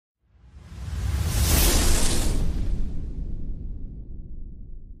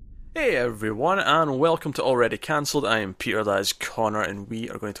Hey everyone, and welcome to Already Cancelled. I am Peter, that is Connor, and we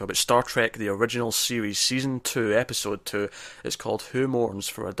are going to talk about Star Trek, the original series, Season 2, Episode 2. It's called Who Mourns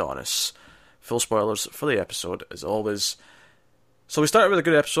for Adonis. Full spoilers for the episode, as always. So we started with a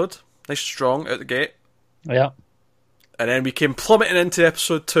good episode, nice and strong out the gate, Yeah, and then we came plummeting into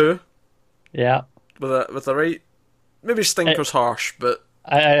Episode 2 yeah. with a right, maybe stinker's harsh, but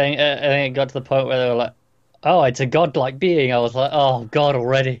I think it got to the point where they were like, "Oh, it's a godlike being." I was like, "Oh, God,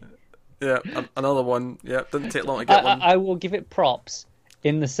 already." yeah, another one. Yeah, didn't take long to I, get I, one. I will give it props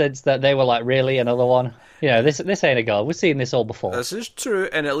in the sense that they were like, "Really, another one?" This ain't a god. We've seen this all before. This is true,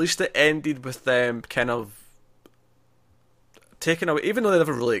 and at least it ended with them kind of taken away, even though they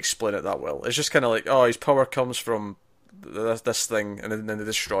never really explain it that well. It's just kind of like, oh, his power comes from this thing, and then they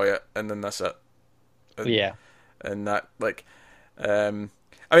destroy it, and then that's it. And, Yeah, and that, like, I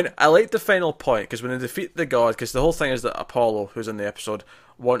mean, I like the final point, because when they defeat the god, because the whole thing is that Apollo, who's in the episode,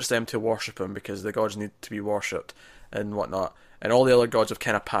 wants them to worship him, because the gods need to be worshipped, and whatnot. And all the other gods have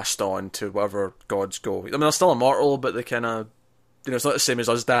kind of passed on to whatever gods go. I mean, they're still immortal, but they kind of, it's not the same as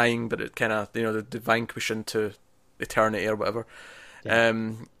us dying, but it kind of, they vanquish into eternity or whatever. yeah.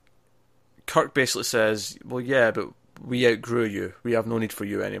 Kirk basically says, well, yeah, but we outgrew you. We have no need for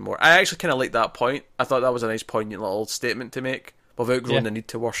you anymore. I actually kind of like that point. I thought that was a nice, poignant little statement to make. We've outgrown Yeah. the need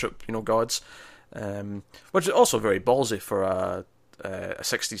to worship, gods. Which is also very ballsy for a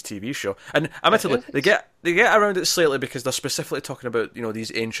 60s TV show. And admittedly, they get around it slightly because they're specifically talking about,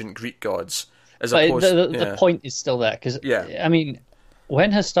 these ancient Greek gods. As But opposed, the point is still there because, Yeah. I mean,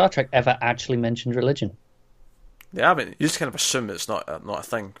 when has Star Trek ever actually mentioned religion? they haven't. You just kind of assume it's not a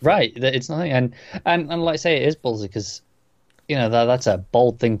thing. Right, that it's nothing, and like I say, it is ballsy because that's a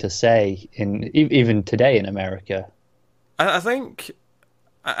bold thing to say even today in America. I think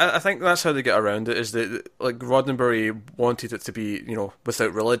I think that's how they get around it. Is that, like, Roddenberry wanted it to be,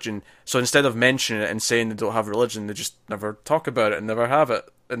 without religion. So instead of mentioning it and saying they don't have religion, they just never talk about it and never have it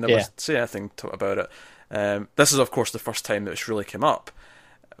and never Yeah. say anything about it. This is, of course, the first time that it's really come up.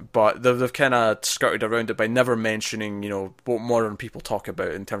 But they've kind of skirted around it by never mentioning, what modern people talk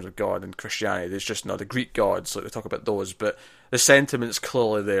about in terms of God and Christianity. There's just the Greek gods, like they talk about those, but the sentiment's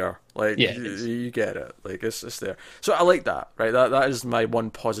clearly there. Like, Yeah, you get it. Like, it's there. So I like that, right? That is my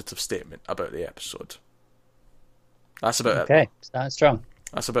one positive statement about the episode. That's about it. okay, that's strong.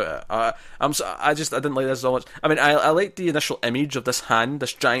 That's about it. I didn't like this so much. I mean, I like the initial image of this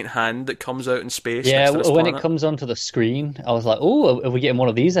giant hand that comes out in space. Yeah, next to this when planet. it comes onto the screen, I was like, "Oh, are we getting one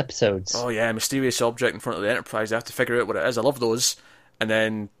of these episodes?" Oh yeah, mysterious object in front of the Enterprise. They have to figure out what it is. I love those. And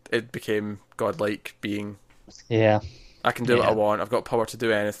then it became godlike being. Yeah, I can do what I yeah, want. I've got power to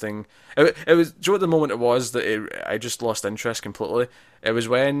do anything. It was. Do you know what the moment it was that I just lost interest completely? It was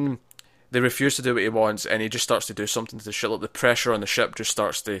when they refuse to do what he wants, and he just starts to do something to the ship. Like, the pressure on the ship just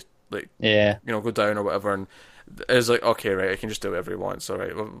starts to, like, yeah. go down or whatever. And it's like, okay, right, I can just do whatever he wants. All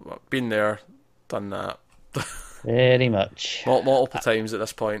right, well, been there, done that. Pretty much. Multiple times at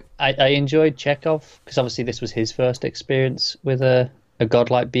this point. I enjoyed Chekhov because obviously this was his first experience with a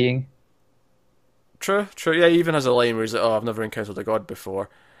godlike being. True. Yeah, he even has a line where he's like, "Oh, I've never encountered a god before,"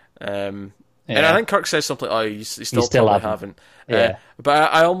 and I Yeah, think Kirk says something. Oh, you still still probably haven't. haven't. Yeah,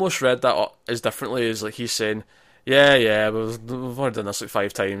 But I almost read that as differently as, like, he's saying, "Yeah, we've already done this like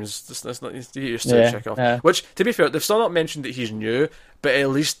 5 times. It's not, you get used to it, yeah, check off." yeah. Which, to be fair, they've still not mentioned that he's new, but at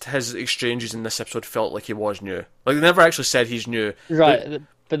least his exchanges in this episode felt like he was new. Like, they never actually said he's new. Right,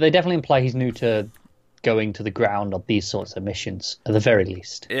 but they definitely imply he's new to going to the ground on these sorts of missions, at the very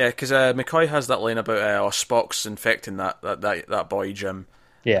least. Yeah, because McCoy has that line about Spock's infecting that boy Jim.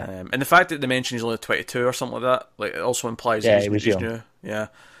 Yeah, And the fact that they mention he's only 22 or something like that, like, it also implies yeah, that he was he's young. new. Yeah.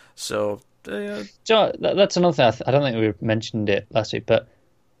 So, Do you know, that's another thing. I don't think we mentioned it last week, but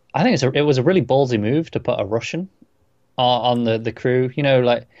I think it was a really ballsy move to put a Russian on the crew.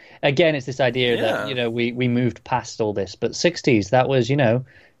 Like, again, it's this idea that yeah. we moved past all this, but 60s, that was,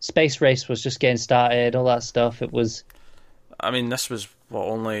 space race was just getting started, all that stuff. It was, I mean, this was,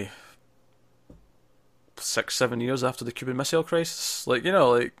 only 6-7 years after the Cuban Missile Crisis? Like,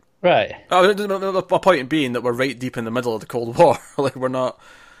 right. my point being that we're right deep in the middle of the Cold War. Like,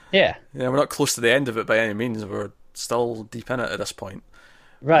 Yeah, we're not close to the end of it by any means. We're still deep in it at this point.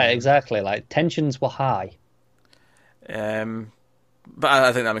 right, exactly. Like, tensions were high. But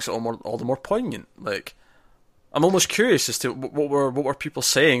I think that makes it all the more poignant. Like, I'm almost curious as to what were people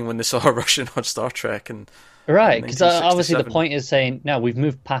saying when they saw a Russian on Star Trek in Right, because obviously the 1967. point is saying, no, we've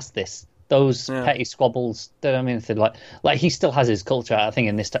moved past those Yeah. petty squabbles. Don't I mean anything like he still has his culture. I think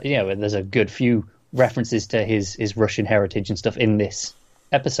in this, there's a good few references to his Russian heritage and stuff in this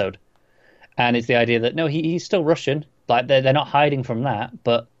episode, and it's the idea that no, he's still Russian. Like they're not hiding from that,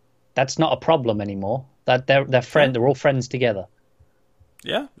 but that's not a problem anymore. That they're friend, they're all friends together.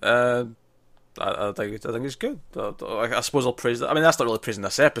 Yeah, I think it's good. I suppose I'll praise that. I mean, that's not really praising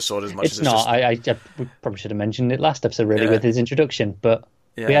this episode as much It's as it's not. just I we probably should have mentioned it last episode, really, Yeah. with his introduction. But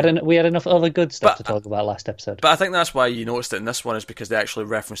yeah. we had enough other good stuff But- to talk about last episode. But I think that's why you noticed it in this one is because they actually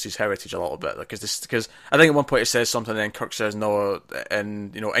reference his heritage a little bit. Because I think at one point it says something, and then Kirk says no,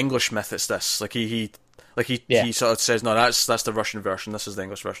 in English myth it's this. Yeah. He sort of says no, that's the Russian version. This is the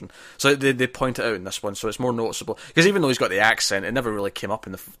English version. So they point it out in this one, so it's more noticeable. Because even though he's got the accent, it never really came up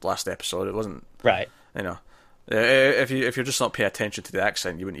in the last episode. It wasn't Right. If you're just not paying attention to the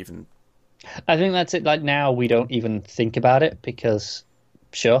accent, you wouldn't even. I think that's it. Like now, we don't even think about it because,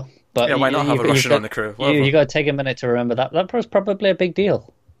 sure, but Yeah, why not have a Russian on the crew? Whatever. You got to take a minute to remember that. That was probably a big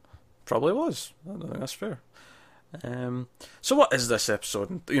deal. Probably was. I don't think that's fair. So what is this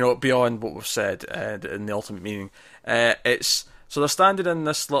episode? Beyond what we've said in the ultimate meaning, it's so they're standing in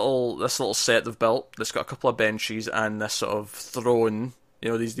this little set they've built that's got a couple of benches and this sort of throne.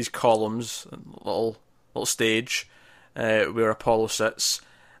 These columns, and little stage where Apollo sits,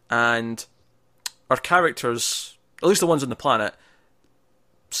 and our characters, at least the ones on the planet,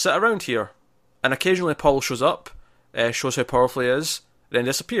 sit around here, and occasionally Apollo shows up, shows how powerful he is, then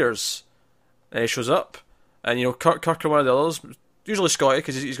disappears. Shows up, and Kirk and one of the others, usually Scotty,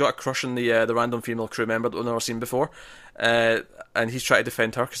 because he's got a crush on the random female crew member that we've never seen before, and he's trying to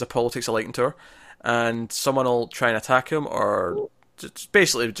defend her because Apollo takes a liking to her, and someone will try and attack him or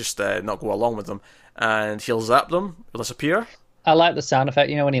basically just not go along with them, and he'll zap them, he'll disappear. I like the sound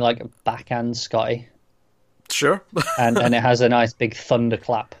effect. When he backhands Scotty, Sure. and it has a nice big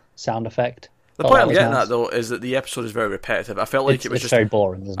thunderclap sound effect. The point I'm getting at, though, is that the episode is very repetitive. I felt like it was it's just very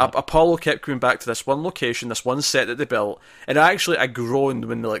boring, isn't it? Apollo kept going back to this one location, this one set that they built, and I groaned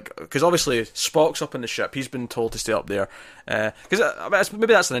when because obviously Spock's up in the ship, he's been told to stay up there, because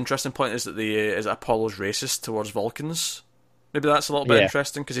maybe that's an interesting point, is that Apollo's racist towards Vulcans. Maybe that's a little bit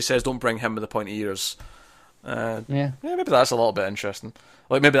interesting, because he says don't bring him with the pointy ears. Yeah, maybe that's a little bit interesting.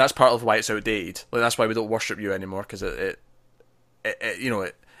 Like maybe that's part of why it's outdated. Like that's why we don't worship you anymore, because it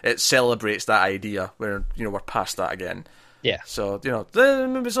celebrates that idea where we're past that again. yeah. So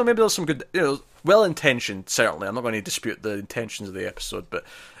maybe there's some good, well intentioned. Certainly, I'm not going to dispute the intentions of the episode, but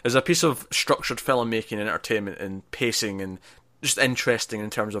as a piece of structured filmmaking and entertainment and pacing and just interesting in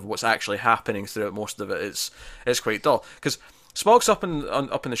terms of what's actually happening throughout most of it, it's quite dull because Spock's up in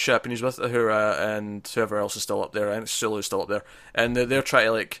the ship and he's with Uhura and whoever else is still up there. I think Sulu's still up there, and they're trying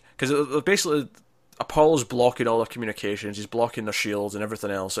to because basically Apollo's blocking all their communications. He's blocking their shields and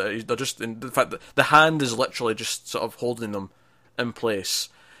everything else. They're just, in fact, the hand is literally just sort of holding them in place.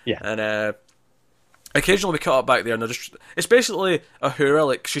 Yeah. And occasionally we cut up back there, and it's basically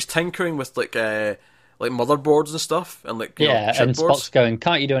Uhura, she's tinkering with motherboards and stuff, and and chipboards. Spock's going,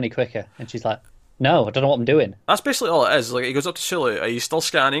 "Can't you do any quicker?" And she's like, "No, I don't know what I'm doing." That's basically all it is. He goes up to Sulu. Are you still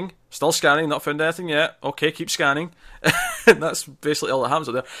scanning? Still scanning. Not found anything yet. Okay, keep scanning. And that's basically all that happens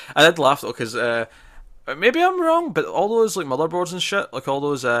up there. I did laugh though because maybe I'm wrong, but all those motherboards and shit, all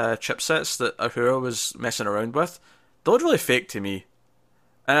those chipsets that Uhura was messing around with, they look really fake to me.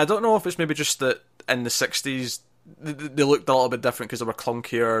 And I don't know if it's maybe just that in the 60s they looked a little bit different because they were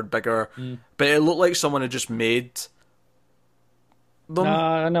clunkier, bigger, but it looked like someone had just made them. No,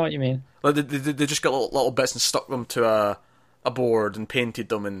 I know what you mean. Like they just got little bits and stuck them to a board and painted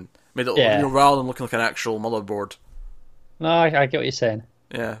them and made it rather than looking like an actual motherboard. No, I get what you're saying.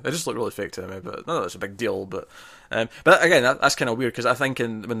 Yeah, they just look really fake to me, but no, that's a big deal. But again, that's kind of weird because I think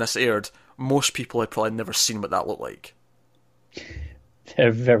when this aired, most people had probably never seen what that looked like.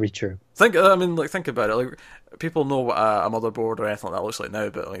 They're very true. Think about it. People know what a motherboard or anything like that looks like now,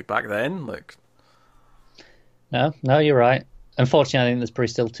 but back then, No, you're right. Unfortunately, I think there's probably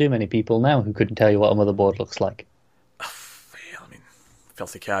still too many people now who couldn't tell you what a motherboard looks like.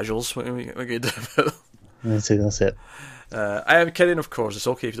 Filthy casuals. What are we going to do about it? That's it. I am kidding, of course. It's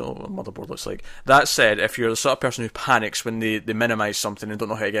okay if you don't know what a motherboard looks like. That said, if you're the sort of person who panics when they minimise something and don't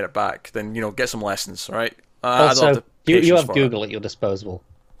know how to get it back, then get some lessons, right? Also, you have Google at your disposal.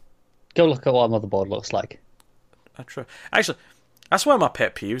 Go look at what a motherboard looks like. True. Actually, that's one of my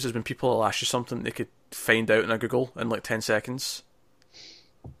pet peeves is when people will ask you something they could find out in a Google in 10 seconds.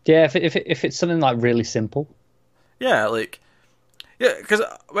 Yeah, if it's something really simple. Yeah, because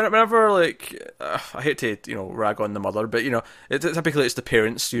whenever I hate to rag on the mother, but typically it's the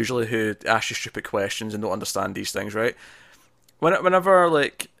parents usually who ask you stupid questions and don't understand these things, right? Whenever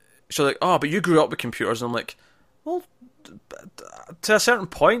she's like, oh, but you grew up with computers, and I'm like, well, to a certain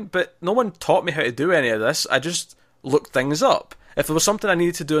point, but no one taught me how to do any of this. I just looked things up. If there was something I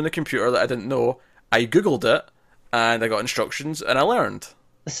needed to do on the computer that I didn't know, I Googled it and I got instructions and I learned.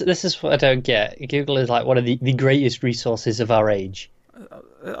 This is what I don't get. Google is like one of the greatest resources of our age.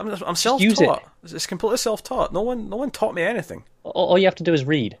 I'm Just use it. self-taught. It's completely self-taught. No one taught me anything. All you have to do is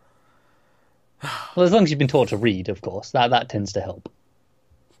read. Well, as long as you've been taught to read, of course, that tends to help.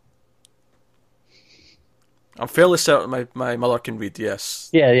 I'm fairly certain my mother can read. Yes.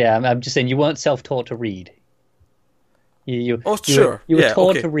 Yeah. I'm just saying you weren't self-taught to read. Oh, sure. You were Yeah,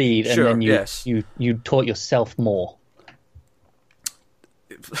 taught okay. to read, and Sure, then yes. you taught yourself more.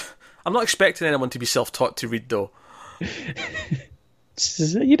 I'm not expecting anyone to be self-taught to read, though.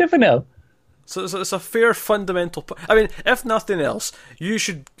 You never know. So it's a fair fundamental. I mean, if nothing else, you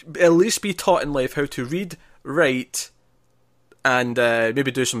should at least be taught in life how to read, write, and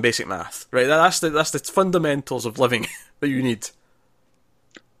maybe do some basic math. Right? That's the fundamentals of living that you need.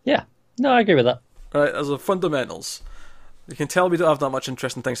 Yeah. No, I agree with that. Right? As the fundamentals. You can tell we don't have that much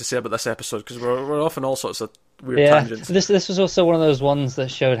interesting things to say about this episode because we're off on all sorts of weird tangents. This was also one of those ones that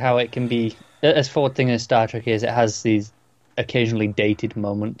showed how it can be as forward thing as Star Trek is. It has these occasionally dated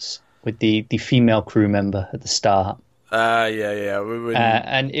moments with the female crew member at the start. Yeah.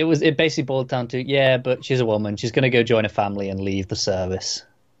 And it basically boiled down to, yeah, but she's a woman. She's going to go join a family and leave the service.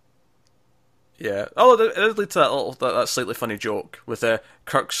 Yeah. Oh, it did lead to that slightly funny joke with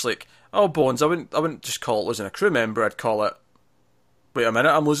Kirk's like, "Oh, Bones, I wouldn't just call it losing a crew member. I'd call it, wait a minute,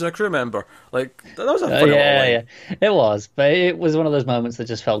 I'm losing a crew member." Like that was a funny little line. Yeah, it was, but it was one of those moments that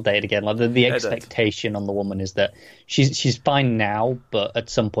just felt dated again. Like the It did. expectation on the woman is that she's fine now, but at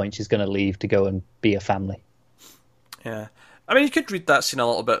some point she's going to leave to go and be a family. Yeah. I mean, you could read that scene a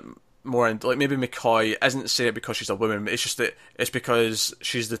little bit more into, like, maybe McCoy isn't saying it because she's a woman, it's just that it's because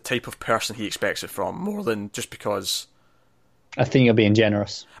she's the type of person he expects it from, more than just because. I think you're being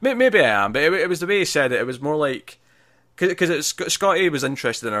generous. Maybe I am, but it was the way he said it. It was more like because Scotty was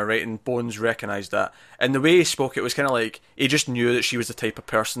interested in her, right, and Bones recognised that, and the way he spoke, it was kind of like he just knew that she was the type of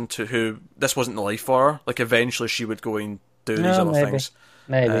person to who this wasn't the life for her. Like eventually she would go and do these other things.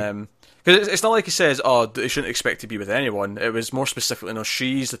 Maybe. Because it's not like he says, "Oh, they shouldn't expect to be with anyone." It was more specifically, no,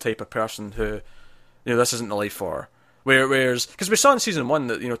 she's the type of person who, this isn't the life for her. Whereas, because we saw in season 1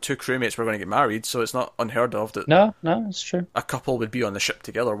 that two crewmates were going to get married, so it's not unheard of that. No, it's true. A couple would be on the ship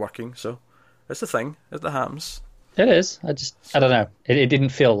together working. So it's the thing. It happens. It is. I don't know. It didn't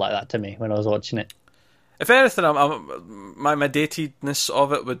feel like that to me when I was watching it. If anything, my datedness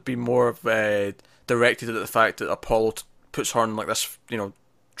of it would be more of directed at the fact that Apollo puts her in like this,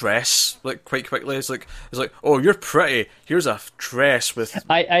 dress like quite quickly. It's like, oh, you're pretty. Here's a dress with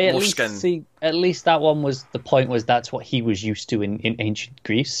I at more least skin. see. At least that one was the point. Was that's what he was used to in ancient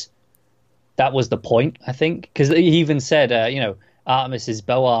Greece. That was the point, I think, because he even said, Artemis's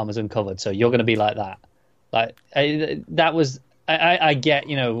bow arm is uncovered, so you're going to be like that. Like that was. I get.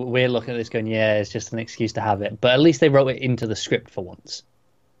 We're looking at this going, yeah, it's just an excuse to have it, but at least they wrote it into the script for once.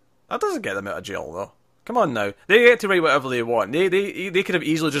 That doesn't get them out of jail, though. Come on now. They get to write whatever they want. They could have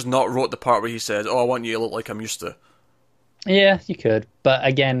easily just not wrote the part where he says, "Oh, I want you to look like I'm used to." Yeah, you could. But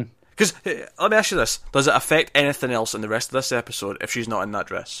again... Because, let me ask you this. Does it affect anything else in the rest of this episode if she's not in that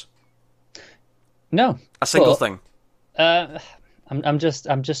dress? No. A single thing? I'm just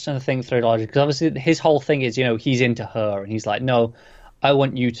trying to think through logic. Because obviously his whole thing is, he's into her. And he's like, no, I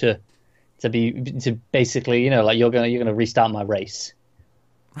want you to basically, like, you're gonna restart my race.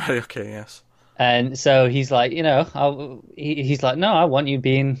 Right, okay, yes. And so he's like, he's like, no, I want you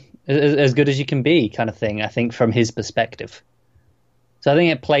being as good as you can be, kind of thing. I think from his perspective. So I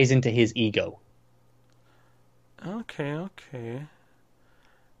think it plays into his ego. Okay.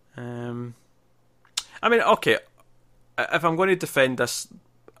 I mean, okay. If I'm going to defend this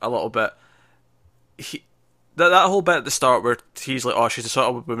a little bit, that whole bit at the start where he's like, "Oh, she's the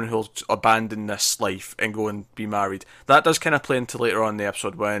sort of woman who'll abandon this life and go and be married." That does kind of play into later on in the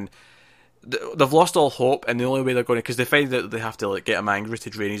episode when they've lost all hope, and the only way they're going to, because they find that they have to like get him angry to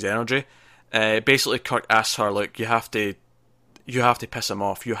drain his energy. Basically, Kirk asks her, like, you have to piss him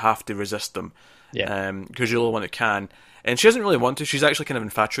off, you have to resist them, because you're the only one who can. And she doesn't really want to. She's actually kind of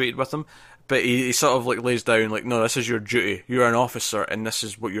infatuated with him, but he sort of like lays down, like, no, this is your duty. You're an officer, and this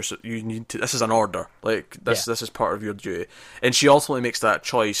is what you need to. This is an order. Like this is part of your duty. And she ultimately makes that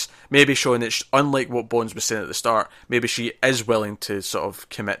choice, maybe showing that unlike what Bones was saying at the start, maybe she is willing to sort of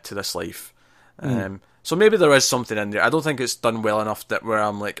commit to this life. So maybe there is something in there. I don't think it's done well enough that where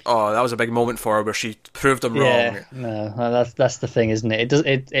I'm like, oh, that was a big moment for her where she proved him wrong. No, that's the thing, isn't it?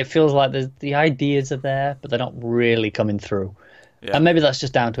 It feels like the ideas are there, but they're not really coming through. Yeah. And maybe that's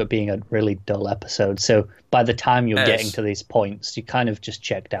just down to it being a really dull episode. So by the time you're getting to these points, you kind of just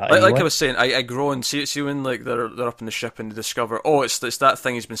checked out. Like I was saying, I grow and see when like they're up in the ship and they discover, oh, it's that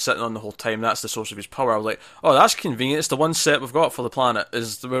thing he's been sitting on the whole time. That's the source of his power. I was like, oh, that's convenient. It's the one set we've got for the planet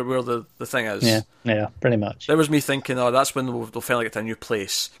is where the thing is. Yeah, pretty much. There was me thinking, oh, that's when they'll finally get to a new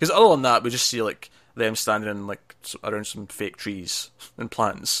place. Because other than that, we just see like them standing in like around some fake trees and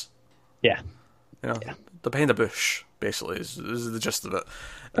plants. Yeah, they're behind a bush. Basically, is the gist of it.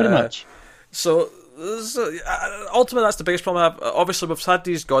 Pretty much. So ultimately, that's the biggest problem I have. Obviously, we've had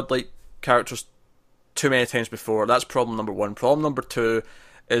these godlike characters too many times before. That's problem number one. Problem number two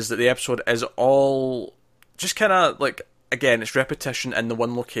is that the episode is all just kind of like, again, it's repetition in the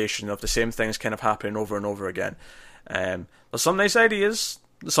one location of the same things kind of happening over and over again. There's some nice ideas,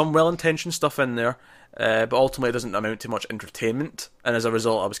 some well-intentioned stuff in there, but ultimately it doesn't amount to much entertainment, and as a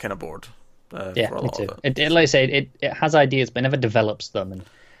result, I was kind of bored. Me too. Like I say, it has ideas, but never develops them. And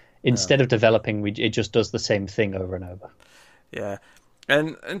instead of developing, it just does the same thing over and over. Yeah,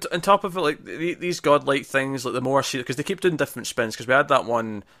 and on top of it, like these godlike things, like the more because they keep doing different spins. Because we had that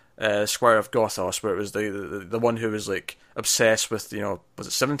one Squire of Gothos, where it was the one who was like obsessed with, was it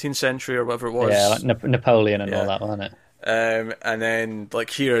 17th century or whatever it was? Yeah, like Napoleon and all that, wasn't it? And then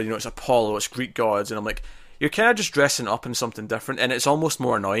like here, it's Apollo, it's Greek gods, and I'm like, you're kind of just dressing up in something different, and it's almost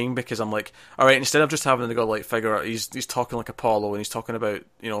more annoying because I'm like, all right, instead of just having the godlike figure, he's talking like Apollo, and he's talking about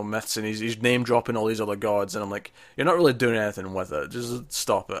myths, and he's name dropping all these other gods, and I'm like, you're not really doing anything with it. Just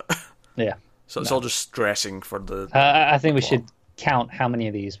stop it. Yeah. So it's all just dressing for the. I think we should count how many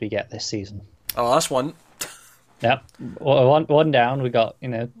of these we get this season. Oh, that's one. Yep, one down. We got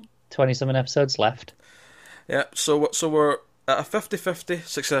 20-something episodes left. Yeah, so we're at a 50-50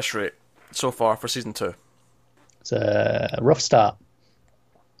 success rate so far for season 2. It's a rough start.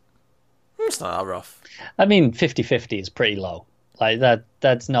 It's not that rough. I mean, 50-50 is pretty low. Like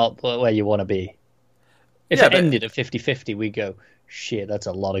that's not where you want to be. If it ended at 50-50, we go, shit, that's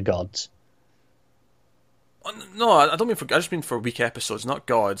a lot of gods. No, I don't mean I just mean for weak episodes, not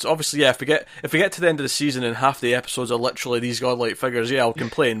gods. Obviously, yeah, if we get to the end of the season and half the episodes are literally these godlike figures, yeah, I'll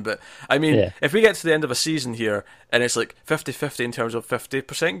complain. But I mean, if we get to the end of a season here and it's like 50-50 in terms of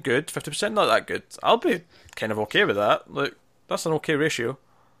 50% good, 50% not that good, I'll be kind of okay with that. Like, that's an okay ratio.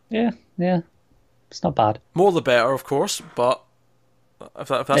 Yeah, it's not bad. More the better, of course, but if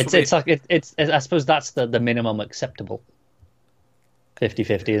that's it's I suppose that's the minimum acceptable.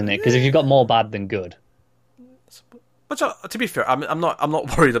 50-50, isn't it? Because if you've got more bad than good. Which, to be fair, I'm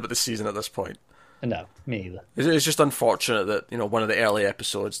not worried about the season at this point. No, me either. It's just unfortunate that one of the early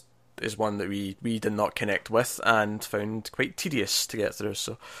episodes is one that we did not connect with and found quite tedious to get through.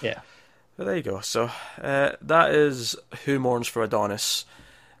 So yeah, but there you go. So that is Who Mourns for Adonis.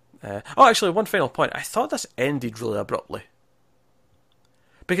 Actually, one final point. I thought this ended really abruptly.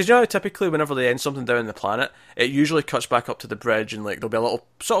 Because typically whenever they end something down on the planet, it usually cuts back up to the bridge and like there'll be a little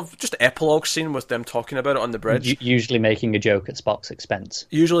sort of just epilogue scene with them talking about it on the bridge. Usually making a joke at Spock's expense.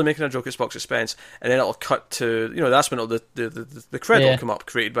 And then it'll cut to that's when the credit will come up,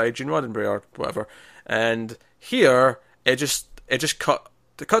 created by Gene Roddenberry or whatever. And here it just cut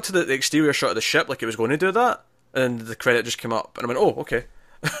to the exterior shot of the ship like it was going to do that, and the credit just came up, and I went, oh, okay.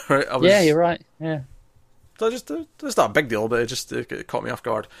 Right, yeah, you're right. Yeah. So it's not a big deal, but it caught me off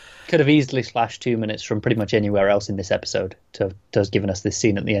guard. Could have easily slashed 2 minutes from pretty much anywhere else in this episode to have given us this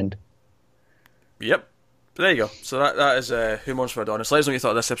scene at the end. Yep. But there you go. So that is Who Mourns for Adonis. Let us know what you thought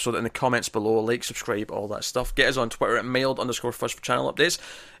of this episode in the comments below. Like, subscribe, all that stuff. Get us on Twitter at mailed_fuzz for channel updates.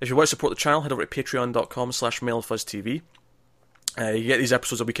 If you want to support the channel, head over to patreon.com/mailedfuzztv. You get these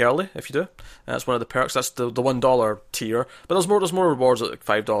episodes a week early if you do. That's one of the perks. That's the $1 tier. But there's more rewards at like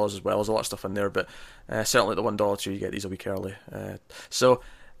 $5 as well. There's a lot of stuff in there, but certainly the $1 tier you get these a week early. So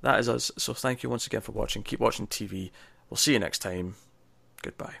that is us. So thank you once again for watching. Keep watching TV. We'll see you next time.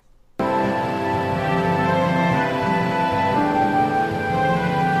 Goodbye.